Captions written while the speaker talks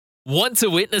Want to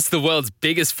witness the world's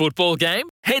biggest football game?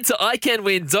 Head to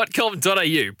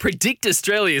iCanWin.com.au, predict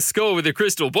Australia's score with a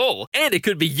crystal ball, and it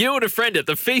could be you and a friend at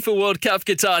the FIFA World Cup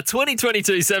Qatar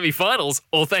 2022 semi-finals,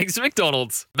 all thanks to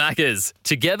McDonald's. Maccas,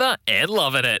 together and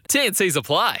loving it. TNCs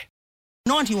apply.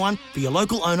 91 for your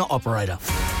local owner-operator.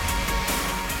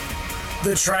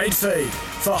 The Trade Feed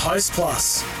for Host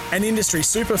Plus, an industry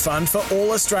super fund for all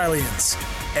Australians.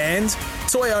 And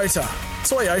Toyota,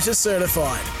 Toyota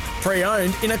certified,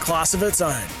 pre-owned in a class of its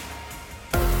own.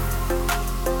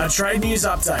 A trade news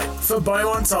update for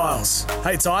Beaumont Tiles.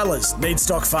 Hey Tilers, need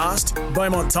stock fast?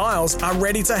 Beaumont Tiles are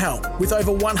ready to help with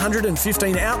over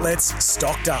 115 outlets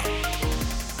stocked up.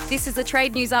 This is the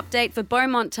trade news update for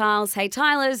Beaumont Tiles. Hey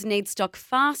Tilers, need stock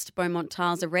fast? Beaumont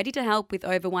Tiles are ready to help with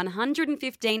over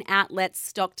 115 outlets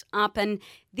stocked up. And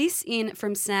this in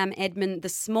from Sam Edmund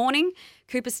this morning.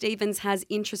 Cooper Stevens has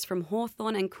interest from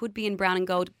Hawthorn and could be in brown and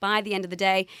gold by the end of the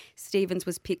day. Stevens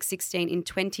was picked 16 in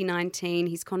 2019.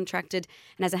 He's contracted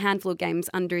and has a handful of games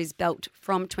under his belt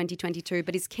from 2022,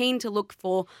 but is keen to look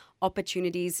for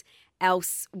opportunities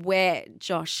elsewhere.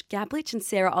 Josh Gablich and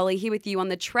Sarah Ollie here with you on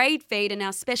the Trade Feed, and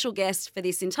our special guest for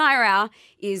this entire hour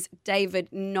is David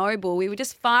Noble. We were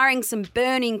just firing some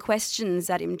burning questions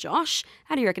at him, Josh.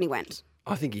 How do you reckon he went?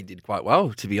 I think he did quite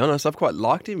well, to be honest. I've quite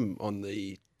liked him on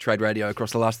the trade radio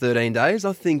across the last 13 days.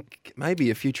 I think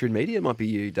maybe a future in media might be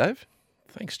you, Dave.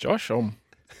 Thanks, Josh.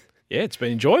 Yeah, it's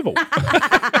been enjoyable.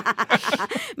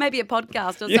 Maybe a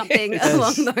podcast or something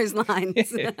along those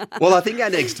lines. Yeah. Well, I think our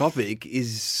next topic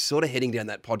is sort of heading down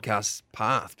that podcast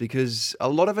path, because a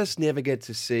lot of us never get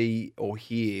to see or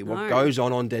hear what goes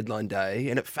on deadline day,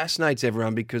 and it fascinates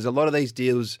everyone because a lot of these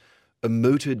deals are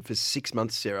mooted for 6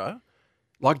 months, Sarah,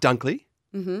 like Dunkley,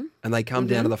 and they come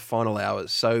down to the final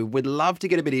hours. So we'd love to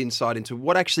get a bit of insight into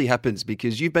what actually happens,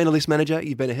 because you've been a list manager,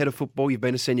 you've been a head of football, you've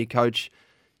been a senior coach.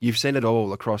 You've seen it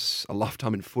all across a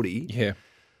lifetime in footy. Yeah.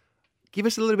 Give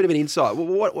us a little bit of an insight.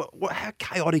 How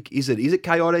chaotic is it? Is it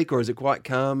chaotic or is it quite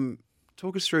calm?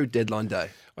 Talk us through deadline day.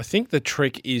 I think the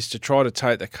trick is to try to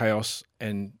take the chaos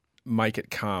and make it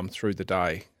calm through the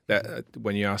day. That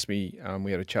when you asked me,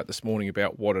 we had a chat this morning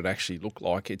about what it actually looked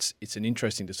like. It's an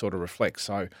interesting to sort of reflect.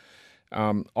 So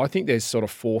I think there's sort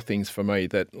of four things for me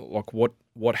that, like,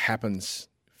 what happens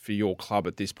for your club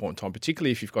at this point in time, particularly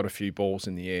if you've got a few balls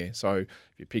in the air. So if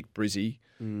you pick Brizzy,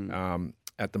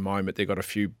 at the moment they've got a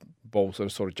few balls that are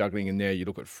sort of juggling in there. You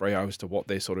look at Freo as to what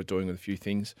they're sort of doing with a few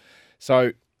things.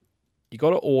 So you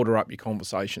got to order up your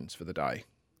conversations for the day.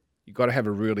 You've got to have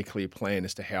a really clear plan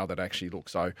as to how that actually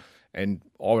looks. So, and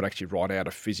I would actually write out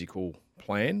a physical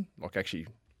plan, like actually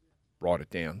write it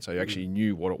down so you actually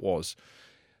knew what it was.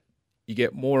 You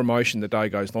get more emotion the day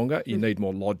goes longer. You need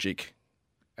more logic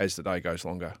as the day goes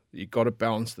longer. You've got to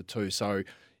balance the two. So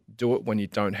do it when you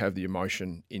don't have the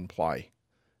emotion in play.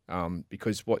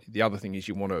 Because what the other thing is,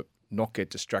 you want to not get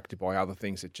distracted by other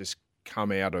things that just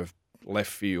come out of left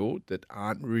field that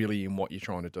aren't really in what you're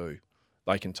trying to do.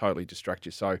 They can totally distract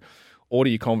you. So order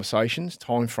your conversations,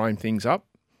 time frame things up,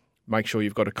 make sure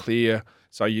you've got a clear.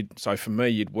 So for me,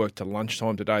 you'd work to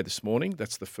lunchtime today, this morning.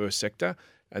 That's the first sector.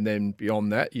 And then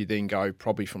beyond that, you then go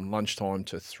probably from lunchtime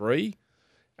to 3.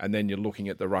 And then you're looking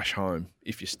at the rush home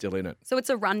if you're still in it. So it's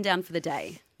a rundown for the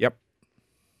day. Yep.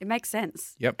 It makes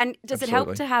sense. Yep. And does it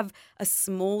help to have a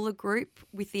smaller group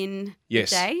within the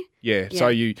day? Yeah.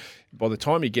 So by the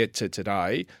time you get to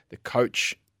today, the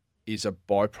coach is a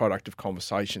byproduct of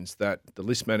conversations that the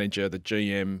list manager, the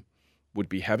GM would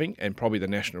be having, and probably the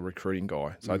national recruiting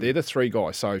guy. So they're the three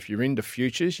guys. So if you're into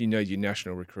futures, you need your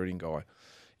national recruiting guy.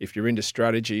 If you're into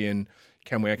strategy and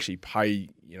can we actually pay,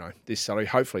 this salary,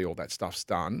 hopefully all that stuff's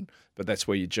done, but that's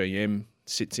where your GM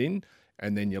sits in,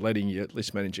 and then you're letting your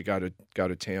list manager go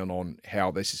to town on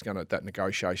how that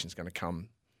negotiation's going to come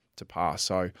to pass.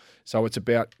 So it's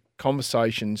about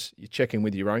conversations. You check in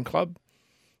with your own club,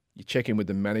 you check in with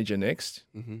the manager next,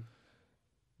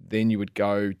 then you would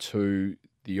go to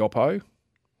the oppo,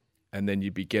 and then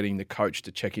you'd be getting the coach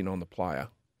to check in on the player.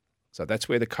 So that's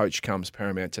where the coach comes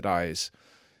paramount today is,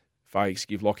 Fags,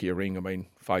 give Lockie a ring. I mean,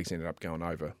 Fags ended up going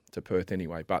over to Perth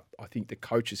anyway, but I think the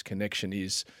coach's connection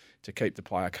is to keep the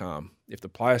player calm. If the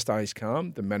player stays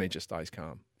calm, the manager stays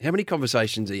calm. How many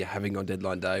conversations are you having on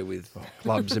deadline day with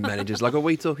clubs and managers? Like, are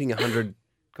we talking 100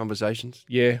 conversations?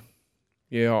 Yeah,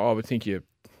 I would think yes.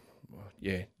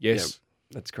 Yeah,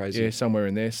 that's crazy. Yeah, somewhere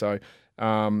in there. So,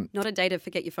 not a day to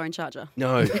forget your phone charger.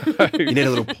 No, you need a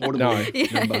little portable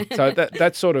number. So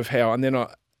that's sort of how. And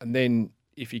then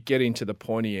if you get into the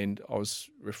pointy end, I was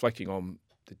reflecting on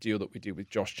the deal that we did with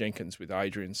Josh Jenkins with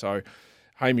Adrian. So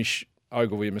Hamish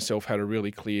Ogilvie and myself had a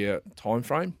really clear time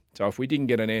frame. So if we didn't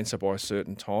get an answer by a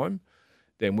certain time,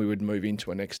 then we would move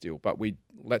into a next deal. But we'd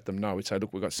let them know. We'd say,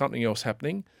 look, we've got something else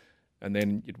happening. And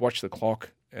then you'd watch the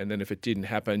clock. And then if it didn't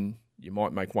happen, you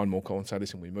might make one more call and say,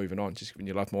 listen, we're moving on, just giving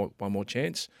you one more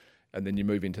chance. And then you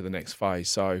move into the next phase.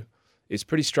 So it's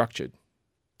pretty structured.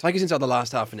 Take us inside the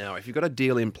last half an hour. If you've got a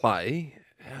deal in play,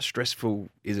 how stressful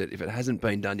is it if it hasn't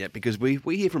been done yet? Because we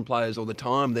hear from players all the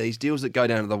time, these deals that go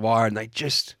down to the wire and they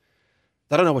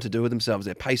don't know what to do with themselves.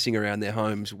 They're pacing around their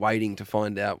homes waiting to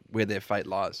find out where their fate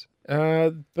lies.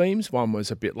 Beams one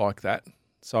was a bit like that.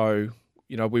 So,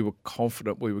 we were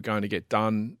confident we were going to get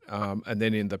done. And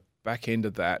then in the back end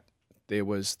of that, they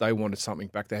wanted something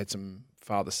back. They had some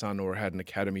father-son or had an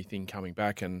academy thing coming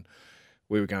back, and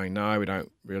we were going, no, we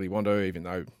don't really want to, even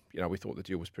though, we thought the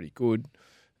deal was pretty good.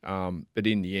 But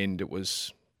in the end, it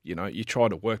was, you try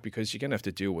to work because you're going to have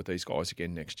to deal with these guys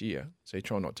again next year. So you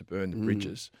try not to burn the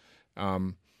bridges.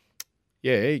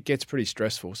 It gets pretty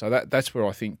stressful. So that's where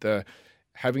I think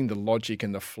having the logic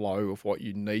and the flow of what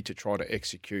you need to try to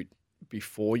execute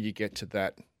before you get to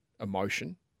that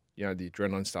emotion, the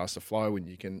adrenaline starts to flow and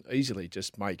you can easily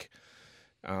just make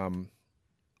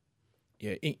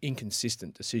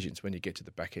inconsistent decisions when you get to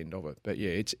the back end of it. But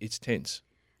it's tense.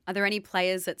 Are there any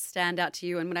players that stand out to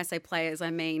you? And when I say players,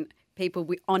 I mean people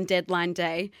on deadline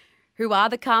day who are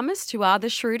the calmest, who are the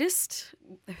shrewdest?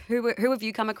 Who have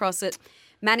you come across that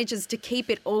manages to keep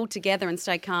it all together and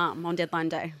stay calm on deadline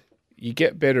day? You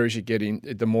get better as you get in,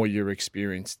 the more you're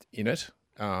experienced in it.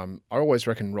 I always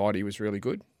reckon Righty was really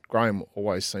good. Graham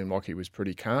always seemed like he was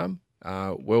pretty calm.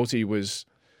 Welty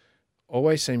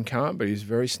always seemed calm, but he was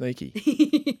very sneaky.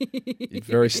 He's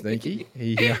very sneaky.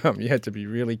 You had to be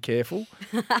really careful.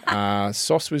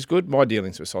 Sauce was good. My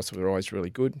dealings with Sauce were always really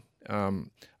good.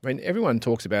 Everyone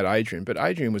talks about Adrian, but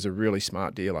Adrian was a really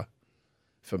smart dealer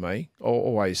for me.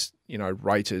 Always,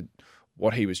 rated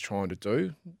what he was trying to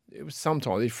do. It was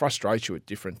sometimes, it frustrates you at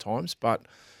different times, but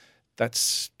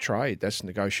that's trade, that's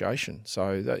negotiation.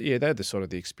 So, they're the sort of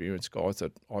the experienced guys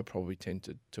that I probably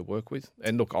tend to work with.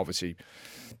 And look, obviously,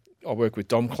 I work with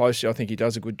Dom closely. I think he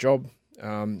does a good job,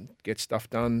 gets stuff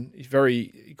done. He's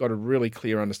got a really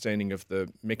clear understanding of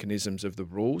the mechanisms of the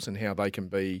rules and how they can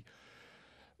be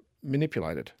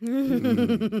manipulated.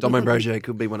 Dom Ambrosio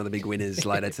could be one of the big winners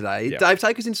later today. Yep. Dave,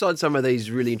 take us inside some of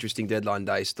these really interesting deadline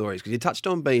day stories, because you touched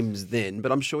on Beams then,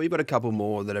 but I'm sure you've got a couple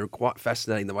more that are quite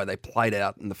fascinating the way they played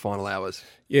out in the final hours.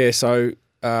 Yeah, so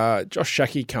Josh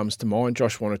Shackey comes to mind.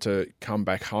 Josh wanted to come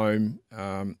back home,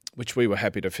 which we were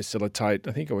happy to facilitate.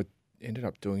 I think ended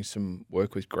up doing some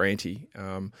work with Granty.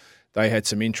 They had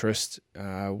some interest.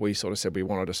 We sort of said we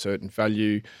wanted a certain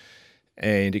value,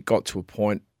 and it got to a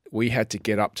point we had to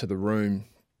get up to the room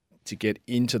to get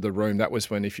into the room. That was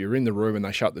when if you're in the room and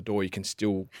they shut the door, you can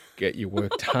still get your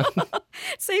work done.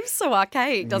 Seems so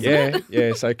archaic, doesn't it?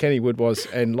 Yeah. So Kenny Wood was,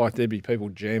 and there'd be people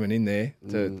jamming in there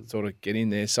to sort of get in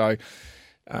there. So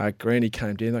Grandy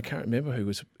came down. I can't remember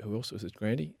who else was at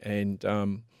Grandy. And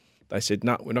they said,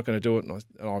 no, we're not going to do it. And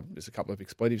there's a couple of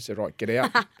expletives. Said, right, get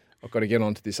out. I've got to get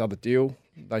onto this other deal.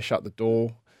 They shut the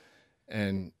door,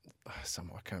 and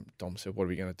Dom said, what are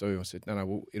we going to do? I said,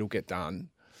 no, it'll get done.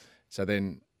 So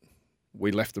then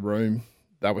we left the room.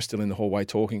 They were still in the hallway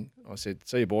talking. I said,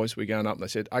 see you boys, we're going up. And they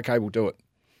said, okay, we'll do it.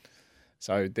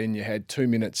 So then you had 2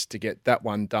 minutes to get that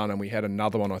one done, and we had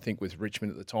another one, I think, with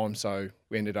Richmond at the time. So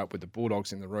we ended up with the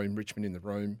Bulldogs in the room, Richmond in the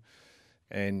room.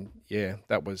 And,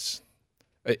 that was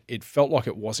 – it felt like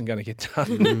it wasn't going to get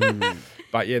done.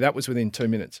 But, that was within 2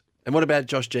 minutes. And what about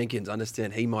Josh Jenkins? I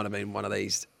understand he might have been one of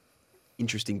these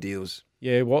interesting deals.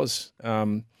 Yeah, it was.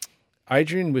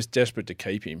 Adrian was desperate to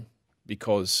keep him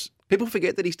because... People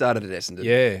forget that he started at Essendon.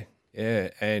 Yeah.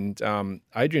 And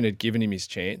Adrian had given him his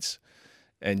chance,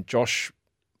 and Josh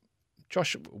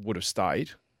would have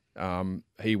stayed.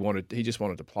 He just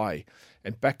wanted to play.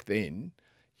 And back then,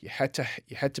 you had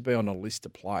to be on a list to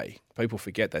play. People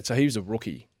forget that. So he was a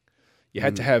rookie. You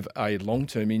had to have a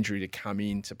long-term injury to come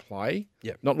in to play.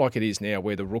 Yep. Not like it is now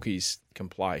where the rookies can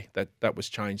play. That was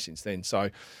changed since then. So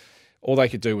all they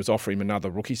could do was offer him another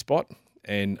rookie spot,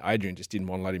 and Adrian just didn't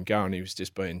want to let him go, and he was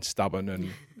just being stubborn.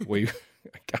 And we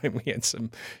had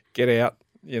some get out,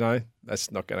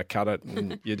 that's not going to cut it.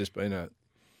 And you're just being an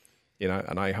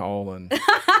a-hole, and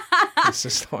it's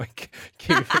just like,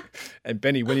 and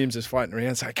Benny Williams is floating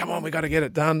around saying, come on, we got to get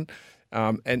it done.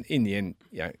 And in the end,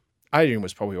 Adrian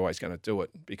was probably always going to do it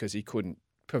because he couldn't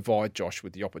provide Josh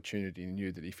with the opportunity. He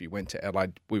knew that if he went to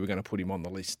Adelaide, we were going to put him on the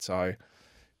list. So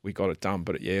we got it done.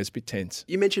 But, it's a bit tense.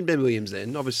 You mentioned Ben Williams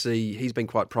then. Obviously, he's been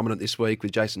quite prominent this week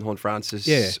with Jason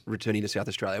Horne-Francis returning to South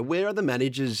Australia. Where are the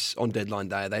managers on deadline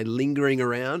day? Are they lingering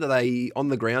around? Are they on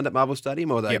the ground at Marvel Stadium,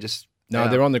 or are they just... No,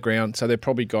 they're on the ground. So they've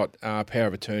probably got power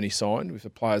of attorney signed if the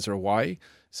players are away.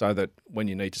 so that when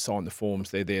you need to sign the forms,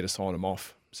 they're there to sign them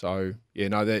off. So, yeah,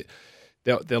 no,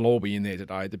 they'll all be in there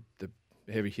today. The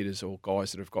heavy hitters or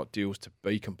guys that have got deals to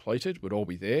be completed would all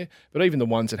be there. But even the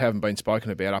ones that haven't been spoken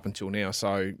about up until now,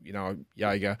 so,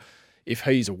 Jaeger, if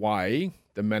he's away,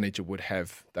 the manager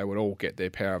they would all get their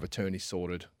power of attorney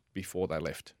sorted before they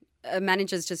left.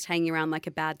 Managers just hanging around like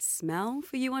a bad smell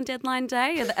for you on deadline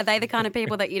day? Are they the kind of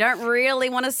people that you don't really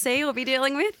want to see or be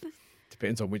dealing with?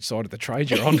 Depends on which side of the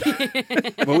trade you're on.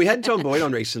 Well, we had Tom Boyd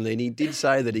on recently, and he did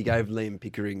say that he gave Liam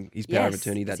Pickering his power of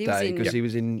attorney that day because he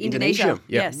was in Indonesia.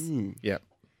 Yes. Yeah.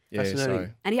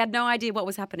 Fascinating. And he had no idea what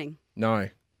was happening. No.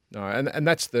 And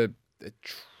that's the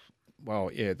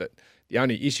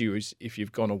only issue is if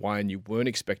you've gone away and you weren't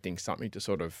expecting something to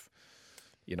sort of,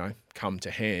 come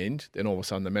to hand, then all of a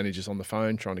sudden the manager's on the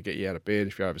phone trying to get you out of bed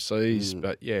if you're overseas.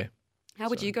 But, yeah. How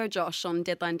would you go, Josh, on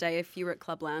deadline day if you were at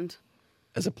Clubland?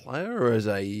 As a player or as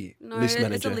a list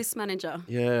manager? As a list manager.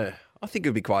 Yeah. I think it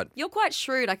would be quite... You're quite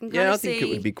shrewd. I can kind of see... Yeah, I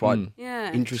think it would be quite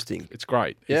interesting. It's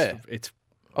great. Yeah.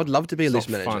 I'd love to be a list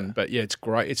manager. Fun, but yeah, it's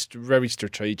great. It's very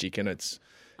strategic and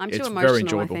I'm too emotional, very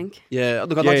enjoyable. I think. Yeah,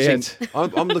 look, I'd like to see...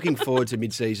 I'm looking forward to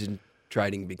mid-season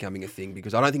trading becoming a thing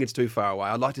because I don't think it's too far away.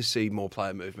 I'd like to see more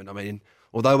player movement. I mean,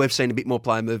 although we've seen a bit more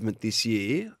player movement this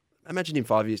year, imagine in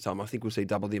 5 years' time, I think we'll see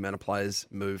double the amount of players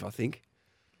move, I think.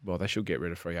 Well, they should get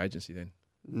rid of free agency then.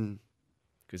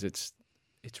 Because it's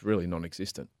really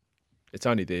non-existent. It's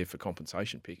only there for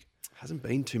compensation pick. Hasn't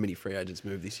been too many free agents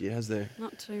move this year, has there?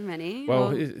 Not too many.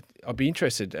 Well, I'd be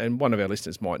interested, and one of our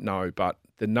listeners might know, but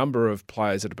the number of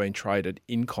players that have been traded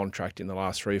in contract in the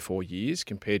last 3 or 4 years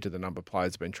compared to the number of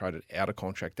players that have been traded out of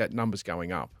contract, that number's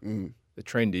going up. The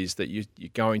trend is that you're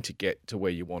going to get to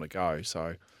where you want to go.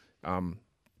 So,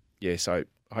 so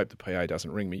I hope the PA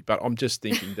doesn't ring me. But I'm just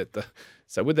thinking that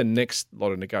so with the next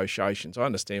lot of negotiations, I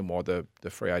understand why the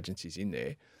free agency's in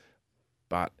there,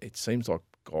 but it seems like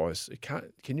guys,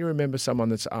 can you remember someone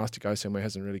that's asked to go somewhere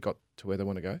hasn't really got to where they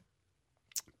want to go?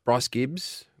 Bryce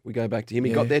Gibbs, we go back to him.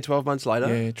 He got there 12 months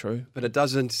later. Yeah, true. But it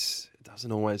doesn't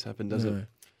always happen, does it?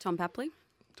 Tom Papley.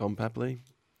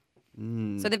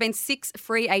 So there have been 6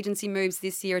 free agency moves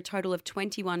this year, a total of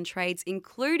 21 trades,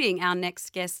 including our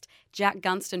next guest, Jack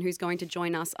Gunston, who's going to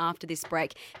join us after this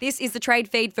break. This is the trade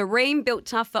feed for Rheem, built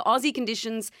tough for Aussie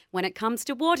conditions. When it comes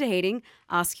to water heating,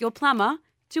 ask your plumber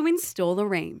to install a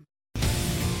Rheem.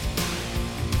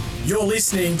 You're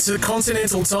listening to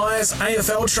Continental Tires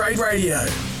AFL Trade Radio.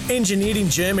 Engineered in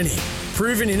Germany,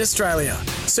 proven in Australia.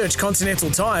 Search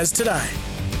Continental Tires today.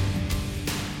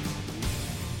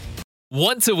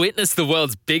 Want to witness the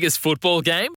world's biggest football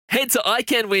game? Head to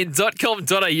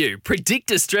iCanWin.com.au,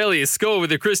 predict Australia's score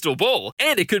with a crystal ball,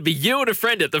 and it could be you and a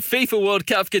friend at the FIFA World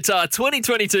Cup Qatar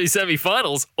 2022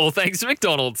 semi-finals, all thanks to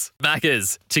McDonald's.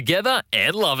 Maccas, together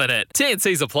and loving it.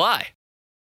 TNCs apply.